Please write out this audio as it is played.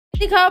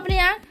दिखाओ अपनी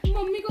आँख।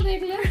 मम्मी को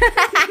देख ले।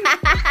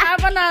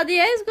 बना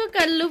दिया इसको,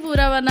 कल्लू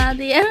पूरा बना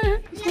दिया।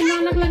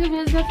 लगे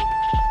भेज दो।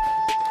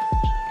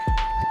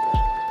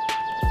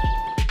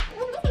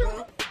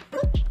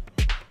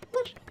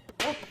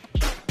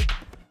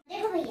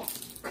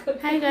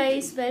 Hi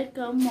guys,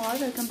 welcome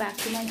back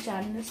to my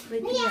channel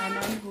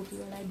smritianand. Hope you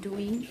all are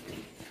doing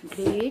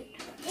great.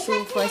 So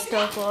first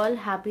of all,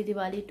 happy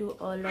Diwali to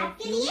all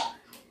of you.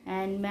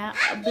 And मैं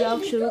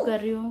ब्लॉग शुरू कर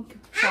रही हूँ।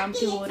 शाम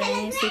के हो रहे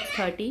हैं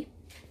 6:30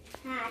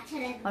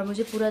 और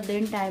मुझे पूरा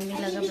दिन टाइम नहीं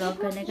लगा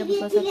ब्लॉग करने का,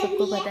 बिकॉज अब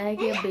सबको पता है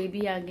कि अब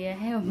बेबी आ गया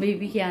है और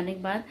बेबी के आने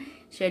के बाद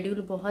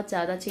शेड्यूल बहुत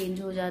ज़्यादा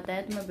चेंज हो जाता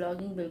है, तो मैं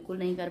ब्लॉगिंग बिल्कुल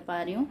नहीं कर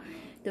पा रही हूँ।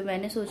 तो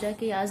मैंने सोचा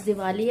कि आज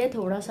दिवाली है,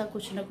 थोड़ा सा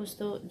कुछ ना कुछ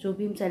तो जो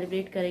भी हम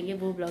सेलिब्रेट करेंगे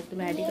वो ब्लॉग तो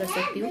मैं ऐड ही कर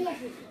सकती हूँ।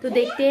 तो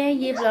देखते हैं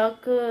ये ब्लॉग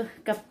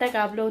कब तक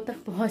आप लोगों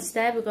तक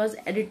पहुँचता है, बिकॉज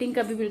एडिटिंग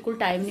का भी बिल्कुल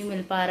टाइम नहीं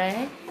मिल पा रहा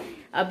है।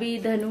 अभी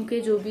धनु के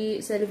जो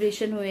भी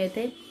सेलिब्रेशन हुए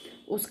थे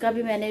उसका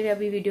भी मैंने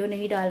अभी वीडियो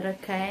नहीं डाल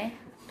रखा है,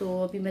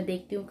 तो अभी मैं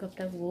देखती हूँ कब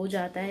तक वो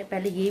जाता है,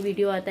 पहले ये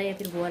वीडियो आता है या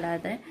फिर वो वाला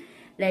आता है,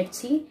 लेट्स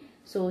सी।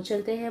 सो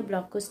चलते हैं,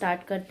 ब्लॉग को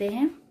स्टार्ट करते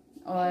हैं।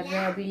 और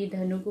अभी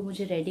धनु को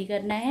मुझे रेडी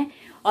करना है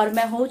और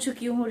मैं हो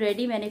चुकी हूँ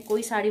रेडी। मैंने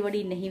कोई साड़ी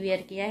वाड़ी नहीं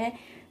वेयर किया है,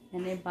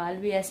 मैंने बाल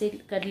भी ऐसे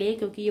कर लिए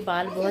क्योंकि ये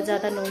बाल बहुत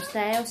ज़्यादा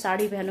नोचता है और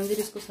साड़ी पहनूंगी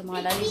तो इसको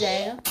संभाला नहीं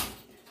जाएगा।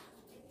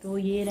 तो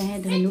ये रहे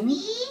धनु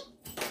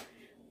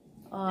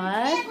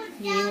और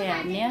ये है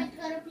आन्या,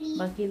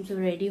 बाकी हम सब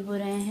रेडी हो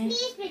रहे हैं।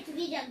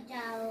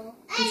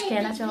 कुछ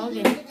कहना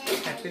चाहोगे?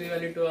 Happy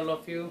Diwali to all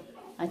of you.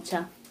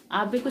 अच्छा,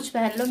 आप भी कुछ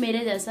पहन लो मेरे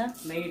जैसा।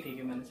 नहीं ठीक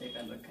है, मैंने सही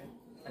पहन रखा है,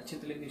 अच्छी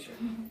तो लगी शर्ट।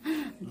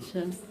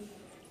 अच्छा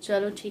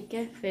चलो ठीक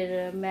है,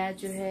 फिर मैं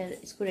जो है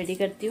इसको रेडी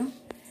करती हूँ।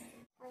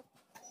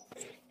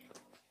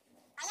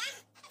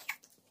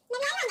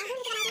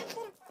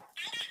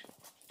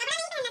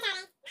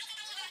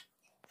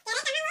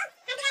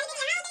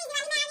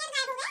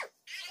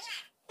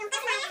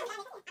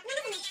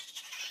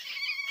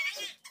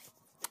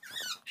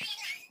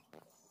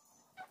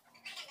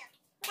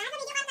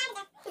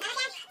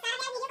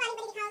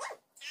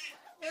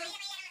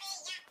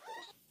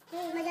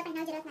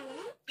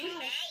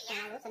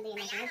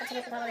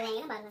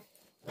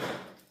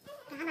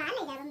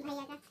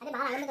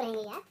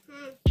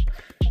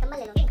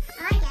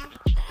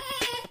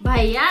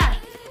 भैया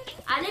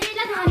अरे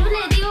मेरा धनु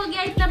रेडी हो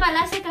गया इतना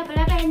बड़ा से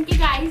कपड़ा पहन के।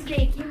 गाइस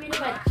देखिए मेरे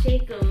बच्चे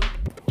को।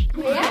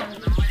 भैया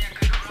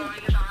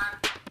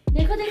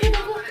देखो देखो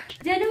देखो,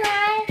 जनु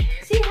हाय,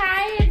 सी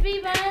हाय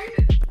एवरीवन,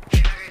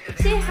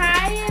 सी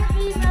हाय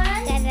एवरीवन।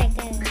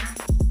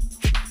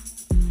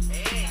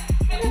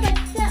 मेरा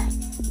बच्चा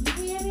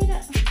भैया मेरा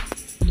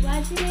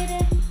वाची मेरे।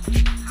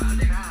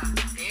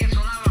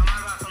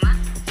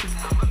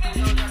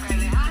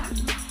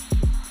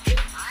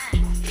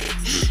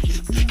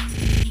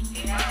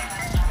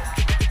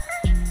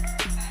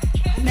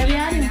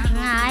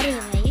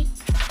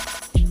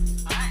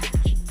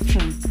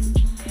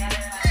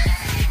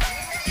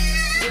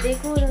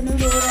 देखो धनु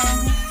रो रहा है।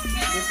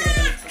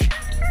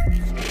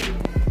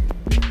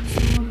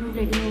 हम लोग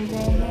रेडी हो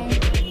गए हैं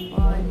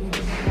और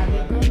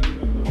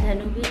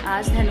धनु भी,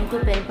 आज धनु को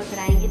पेन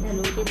पकड़ाएंगे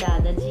धनु के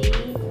दादाजी।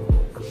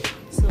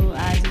 सो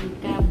आज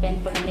उनका पेन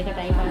पकड़ने का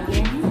टाइम आ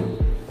गया है,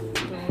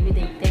 तो भी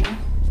देखते हैं।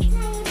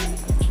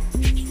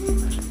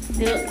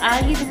 जो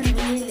आगे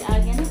धनु ये आ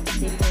गया ना,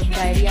 देखो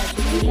डायरी आ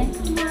चुकी है,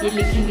 ये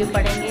लिखेंगे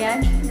पढ़ेंगे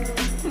आज।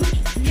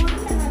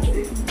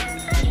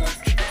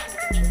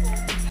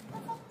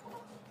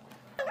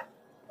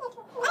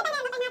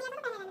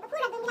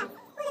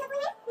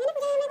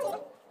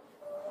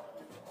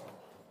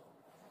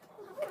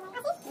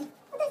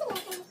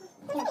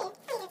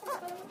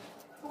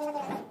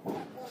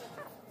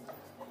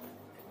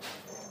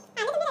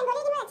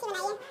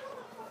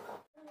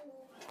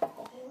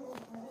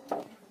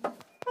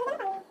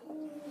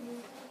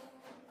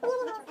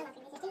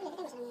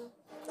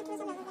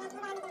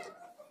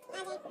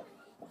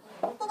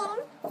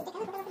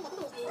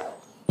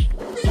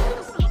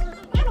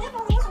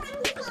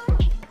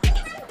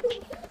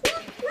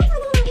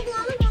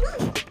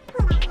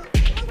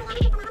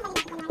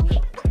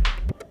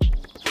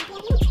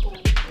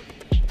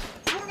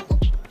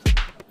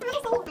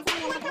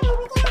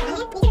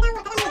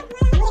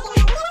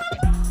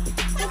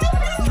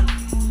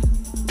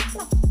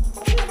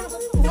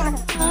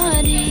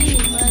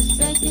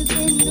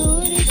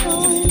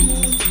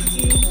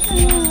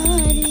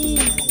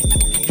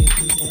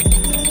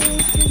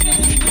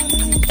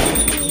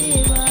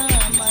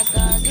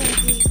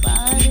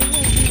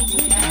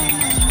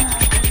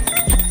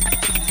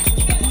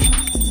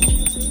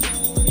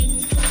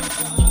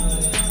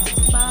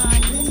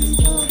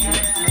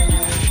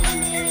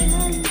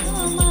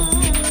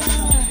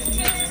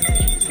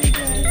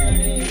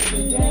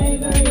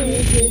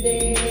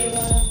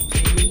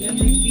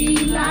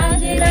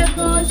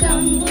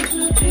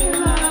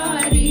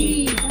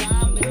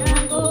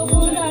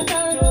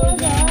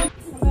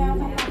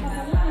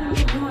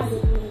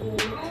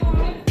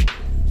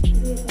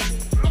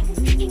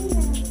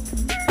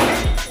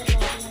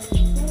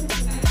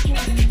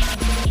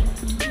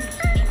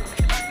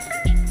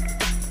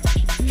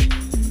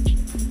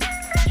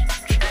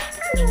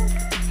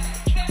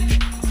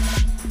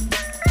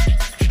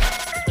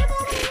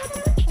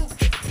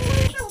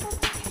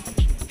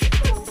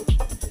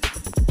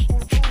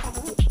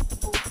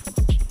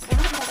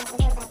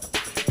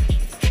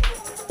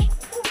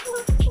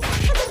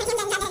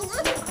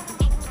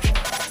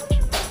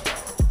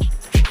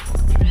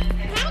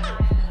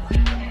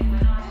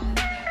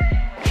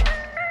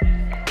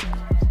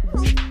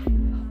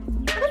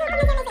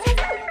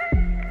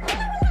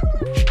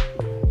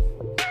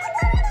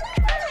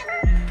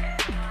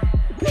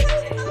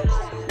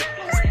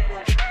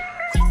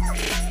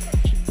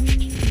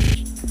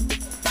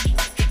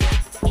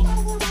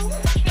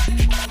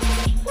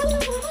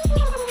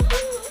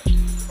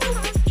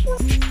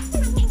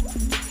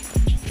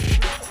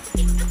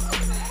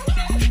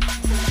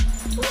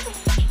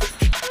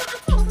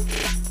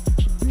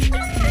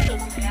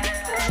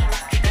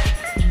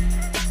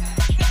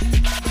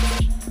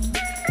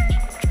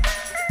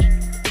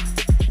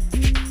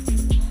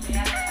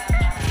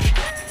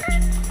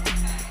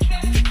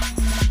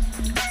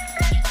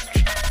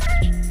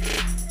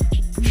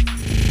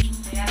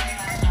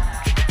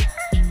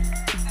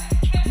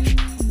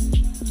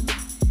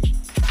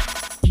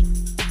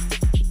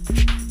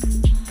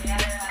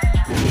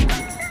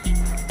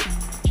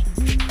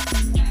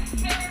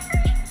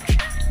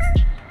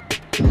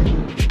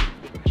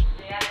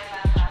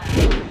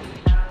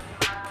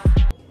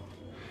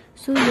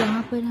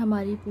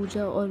 हमारी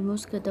पूजा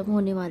ऑलमोस्ट ख़त्म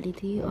होने वाली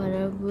थी और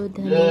अब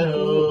धनु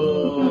को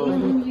पापा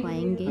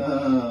लिखवाएंगे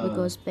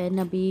बिकॉज पेन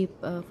अभी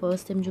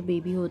फर्स्ट टाइम जो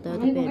बेबी होता है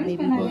तो बेबी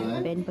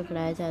को पेन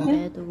पकड़ाया जाता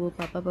है, तो वो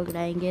पापा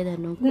पकड़ाएंगे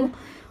धनु को।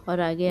 और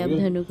आगे अब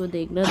धनु को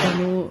देखना,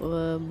 धनु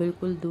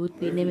बिल्कुल दूध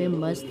पीने में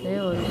मस्त है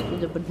और उसको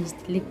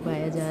ज़बरदस्ती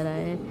लिखवाया जा रहा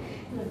है।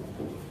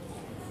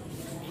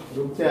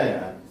 रुक जा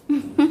यार।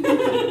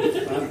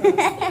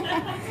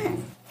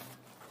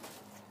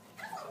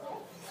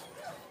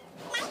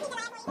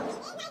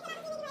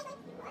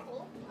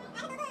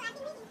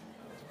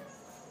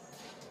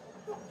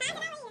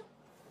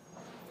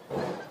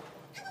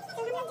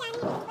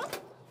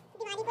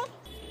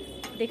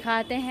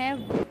 दिखाते हैं,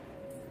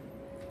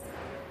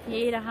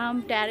 ये रहा,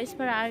 हम टेरेस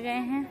पर आ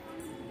गए हैं।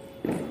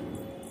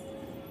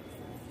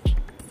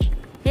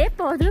 ये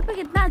पौधों पे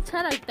कितना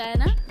अच्छा लगता है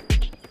ना।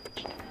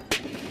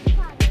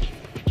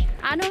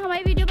 आनो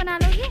हमारी वीडियो बना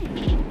लोगी?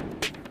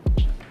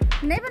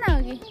 नहीं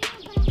बनाओगी?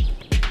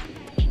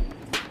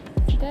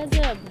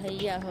 गजब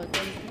भैया हो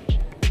तुम।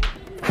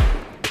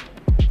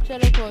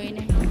 चलो कोई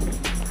नहीं।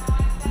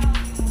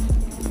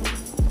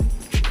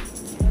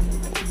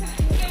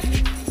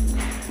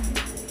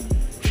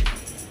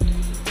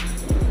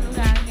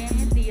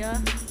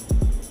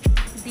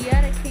 दिया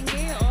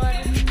रखेंगे और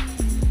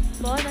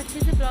बहुत अच्छे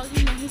से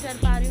ब्लॉगिंग नहीं कर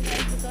पा रही हूँ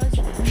बिकॉज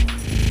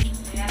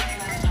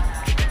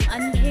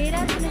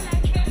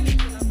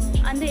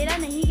अंधेरा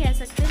नहीं कह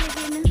सकते,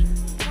 लेकिन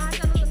थोड़ा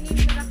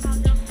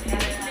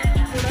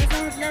सा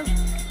मतलब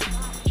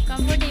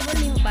कंफर्टेबल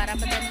नहीं हो पा रहा,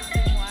 पता नहीं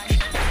क्यों आज,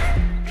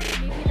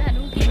 मेरी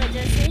धनु की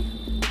वजह से।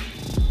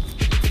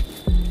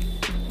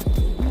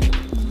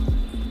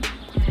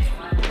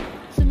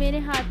 तो मेरे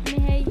हाथ में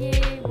है ये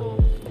वो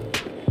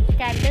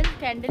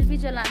कैंडल भी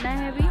जलाना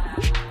है अभी।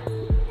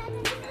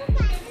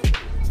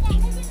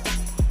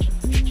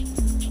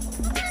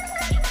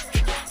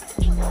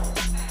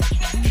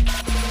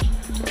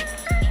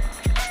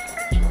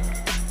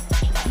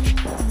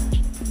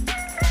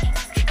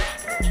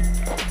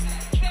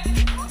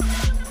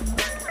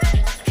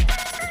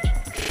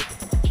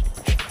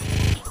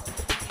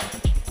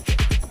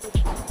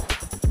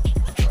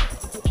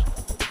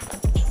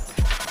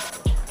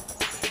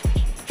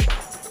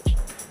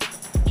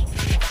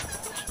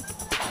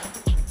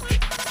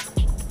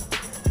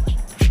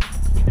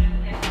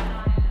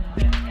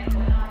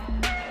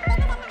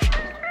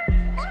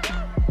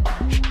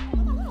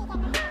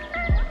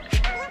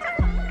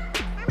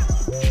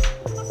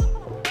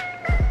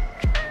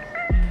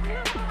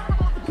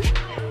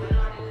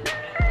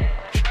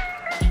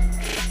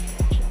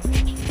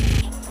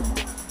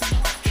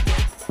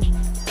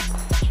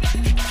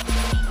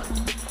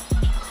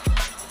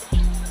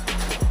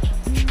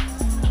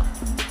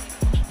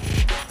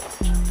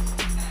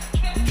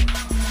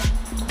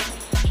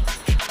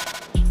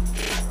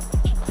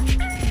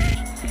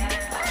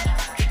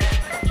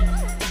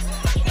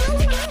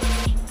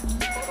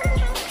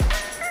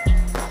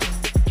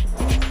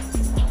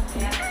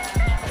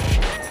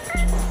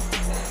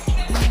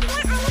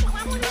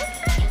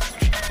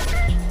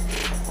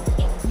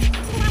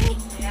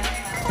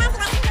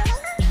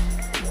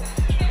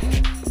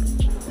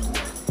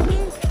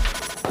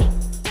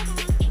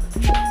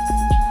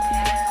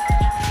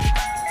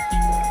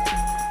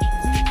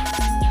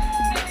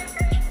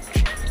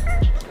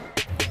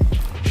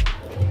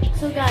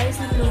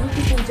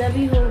 पूजा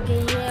भी हो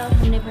गई है और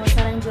हमने बहुत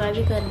सारा एंजॉय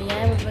भी कर लिया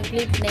है, बट मैं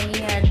क्लिप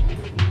नहीं ऐड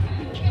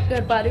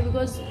कर पा रही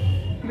बिकॉज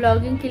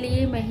ब्लॉगिंग के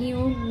लिए मैं ही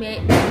हूँ, मैं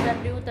कर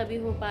रही हूँ तभी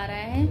हो पा रहा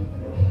है।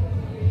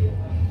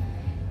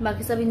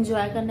 बाकी सब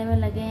इंजॉय करने में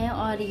लगे हैं।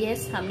 और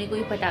यस, हमने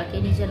कोई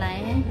पटाखे नहीं जलाए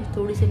हैं,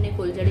 थोड़ी सी हमने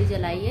फुलझड़ी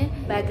जलाई है।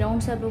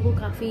 बैकग्राउंड से आप लोगों को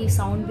काफ़ी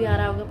साउंड भी आ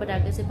रहा होगा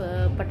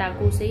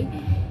पटाखों से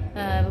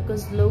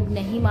बिकॉज लोग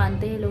नहीं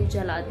मानते हैं, लोग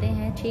जलाते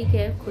हैं। ठीक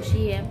है,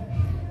 खुशी है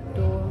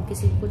तो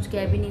किसी को कुछ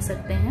कह भी नहीं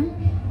सकते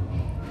हैं।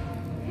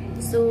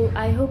 सो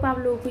आई होप आप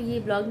लोगों को ये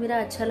ब्लॉग मेरा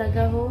अच्छा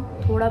लगा हो,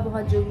 थोड़ा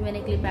बहुत जो भी मैंने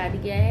क्लिप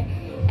ऐड किया है।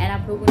 एंड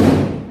आप लोगों ने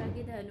देखा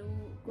कि धनु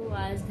को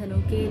आज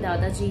धनु के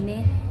दादाजी ने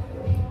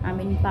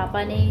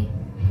पापा ने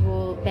वो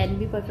पेन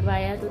भी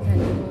पकड़वाया, तो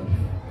धनु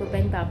को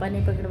पेन पापा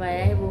ने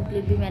पकड़वाया है, वो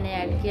क्लिप भी मैंने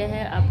ऐड किया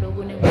है, आप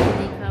लोगों ने वो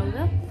देखा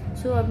होगा।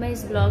 सो अब मैं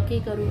इस ब्लॉग की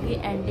करूँगी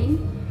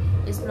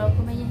एंडिंग, इस ब्लॉग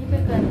को मैं यहीं पे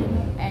कर रही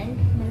हूँ एंड।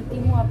 मिलती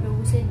हूँ आप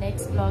लोगों से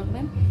नेक्स्ट ब्लॉग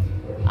में।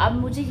 अब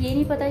मुझे ये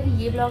नहीं पता कि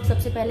ये ब्लॉग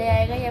सबसे पहले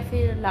आएगा या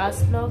फिर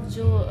लास्ट ब्लॉग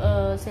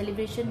जो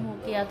सेलिब्रेशन हो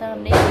किया था,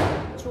 हमने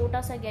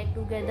छोटा सा गेट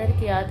टुगेदर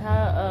किया था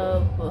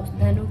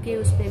धनु के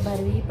उस पे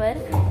भरवी पर,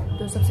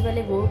 तो सबसे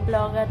पहले वो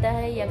ब्लॉग आता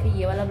है या फिर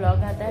ये वाला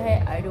ब्लॉग आता है,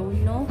 आई डोंट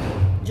नो।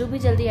 जो भी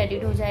जल्दी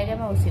एडिट हो जाएगा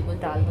मैं उसी को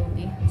डाल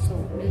दूंगी। सो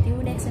मिलती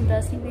हूँ नेक्स्ट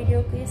इंटरेस्टिंग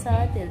वीडियो के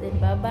साथ। Till then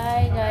bye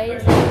bye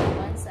guys,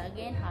 once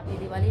again happy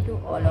Diwali to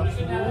all of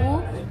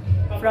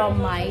you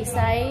from my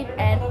side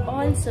and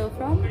also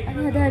from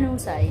धनु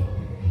साइड।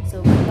 So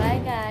bye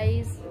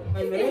guys.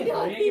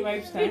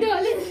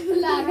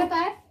 लागत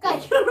है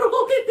कजल रो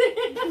दे।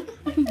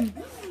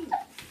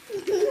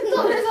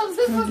 तोरे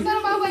सबसे सुंदर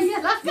मां भैया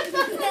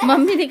लागत है।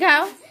 मम्मी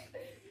दिखाओ,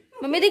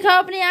 मम्मी दिखाओ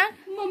अपनी आँख।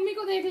 मम्मी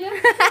को देख ले।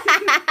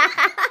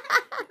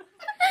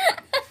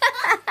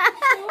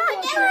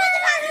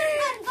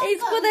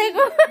 इसको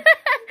देखो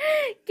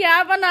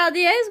क्या बना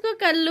दिया, इसको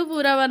कल्लू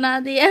पूरा बना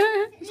दिया।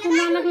 इसको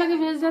ना लगे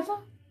भेज दे तो।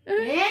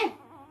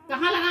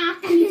 कहाँ लगा आँख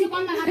के नीचे,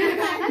 कौन लगा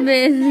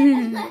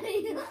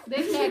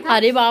देख।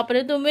 अरे बाप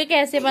रे, तुम्हें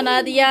कैसे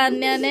बना दिया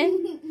अन्या ने।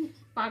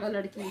 पागल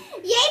लड़की।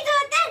 यही तो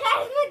होता है घर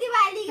में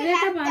दिवाली का।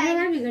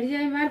 बिगड़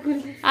जाए मार खुल।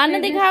 आने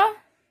दिखाओ।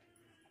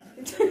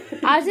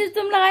 आशीष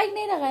तुम लगाए कि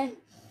नहीं लगाए?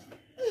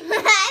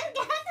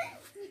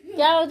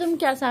 क्या हो, तुम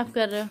क्या साफ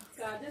कर रहे हो?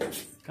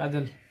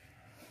 काजल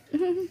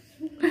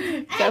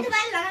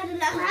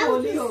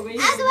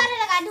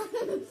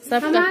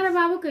सब हमारा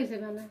बाबू कैसे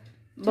बना?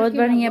 बहुत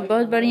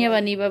बढ़िया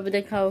बनी बाबू,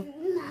 दिखाओ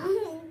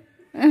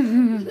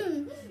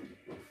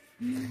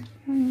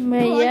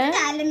भैया।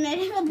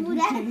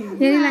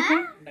 तेरी लगा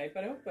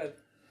डायपर है ऊपर।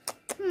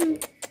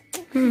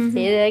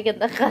 ये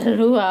कितना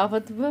कल्लू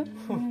आफत पर।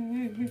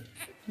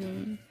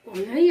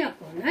 कौन है ये?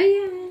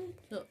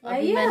 तो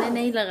अभी मैंने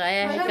नहीं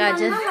लगाया है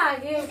काजल।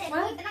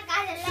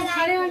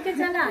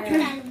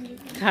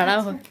 खड़ा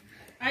हो।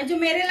 आज जो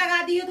मेरे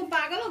लगा दिए तो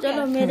पागल हो गया।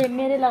 चलो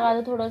मेरे लगा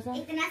दो थोड़ा सा।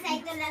 इतना सही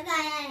तो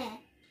लगाया है।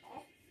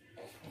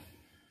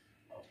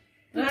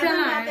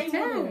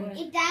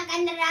 इतना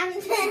अंदर आराम से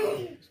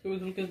इसको भी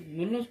धुल के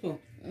धुल लो उसको।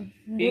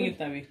 पिएंगे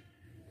इतना भी।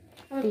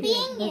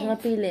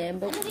 पी ले।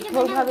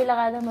 थोड़ा भी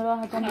लगाया था मेरा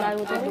हाथ में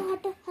लाग उतर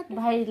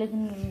भाई, लेकिन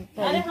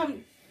अरे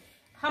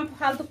हम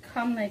फालतू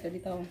काम नहीं करी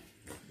था।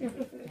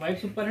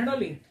 वाइप्स ऊपर है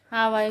डाली।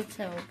 हाँ वाइप्स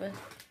है ऊपर।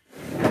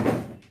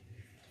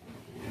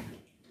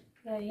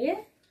 ये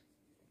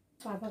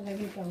पापा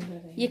लगे क्या हो रहा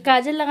है? ये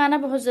काजल लगाना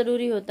बहुत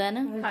जरूरी होता है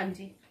ना। हाँ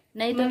जी।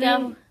 नहीं तो क्या,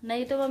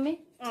 नहीं तो मम्मी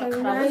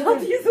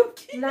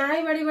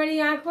नहीं बड़ी बड़ी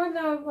आँखों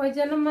ना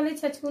जन्म वाले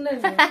छछूने।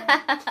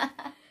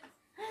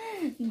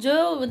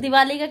 जो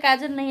दिवाली का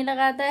काजल नहीं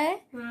लगाता है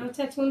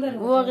छछूंदर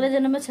वो अगले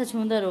जन्म में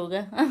छछूंदर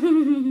होगा।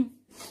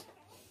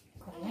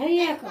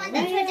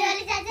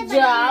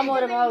 जा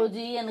मोर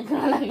भाऊजी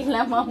इनका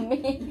लगला मम्मी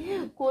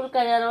कुल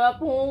कजरवा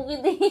फूंक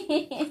दी।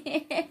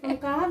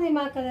 कहाँ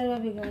दिमाग का दरवा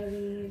बिगड़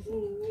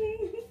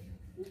गई।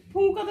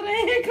 फूंकत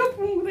रहे कब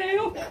फूंक रहे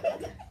हो?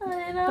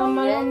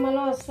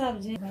 कमलो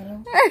सब्जी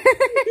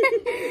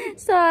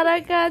सारा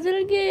काजल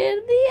घेर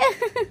दिया।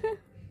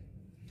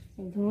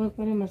 धोए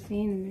पड़े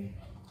मशीन में।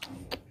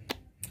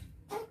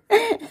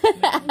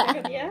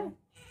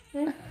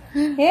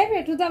 हे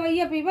बेटू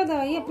दवाइया पीबा,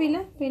 दवाइया पीला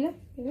पीला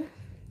पीला।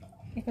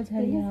 एक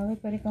झरिया आवे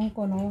परे कहूं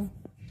कौन हो।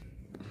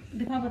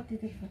 दिखा बत्ती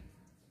दिखा।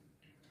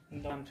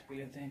 दाम से पी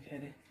लेते हैं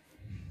खैर।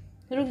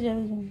 रुक जा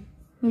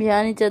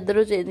यानी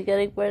चद्दरों चेंज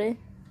करे पड़े।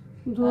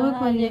 धोए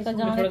पड़े का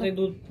थोड़ा सा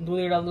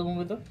दूध डाल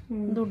दूंगा तो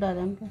दूध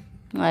डालें।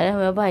 अरे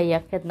हमें भैया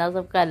कितना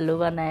सब कल्लू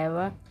बनाया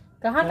हुआ।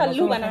 कहाँ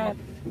कल्लू बना है?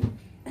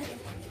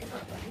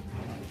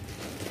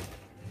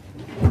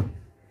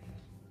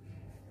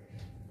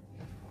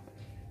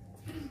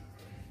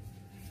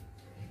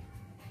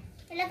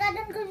 लगा दो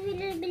उनको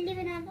बिल्ली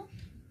बना दो।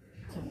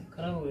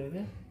 खराब हो गया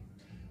क्या?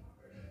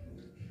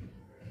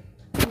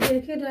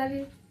 देखिए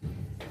डाली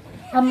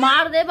हम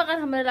मार दे बगर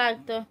हमरे लाग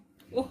तो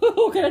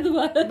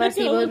दोबारा बस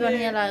ये बहुत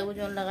बढ़िया लाग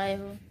जो लगाए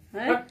हो।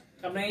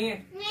 अब नहीं है।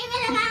 नहीं मैं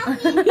लगाऊंगी।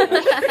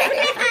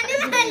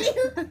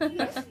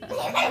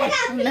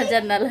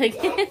 नजर न लगे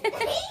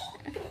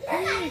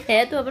है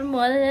तो अपन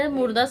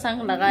मुर्दा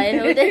संग लगाए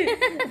हो दे।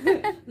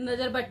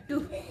 नजर बट्टू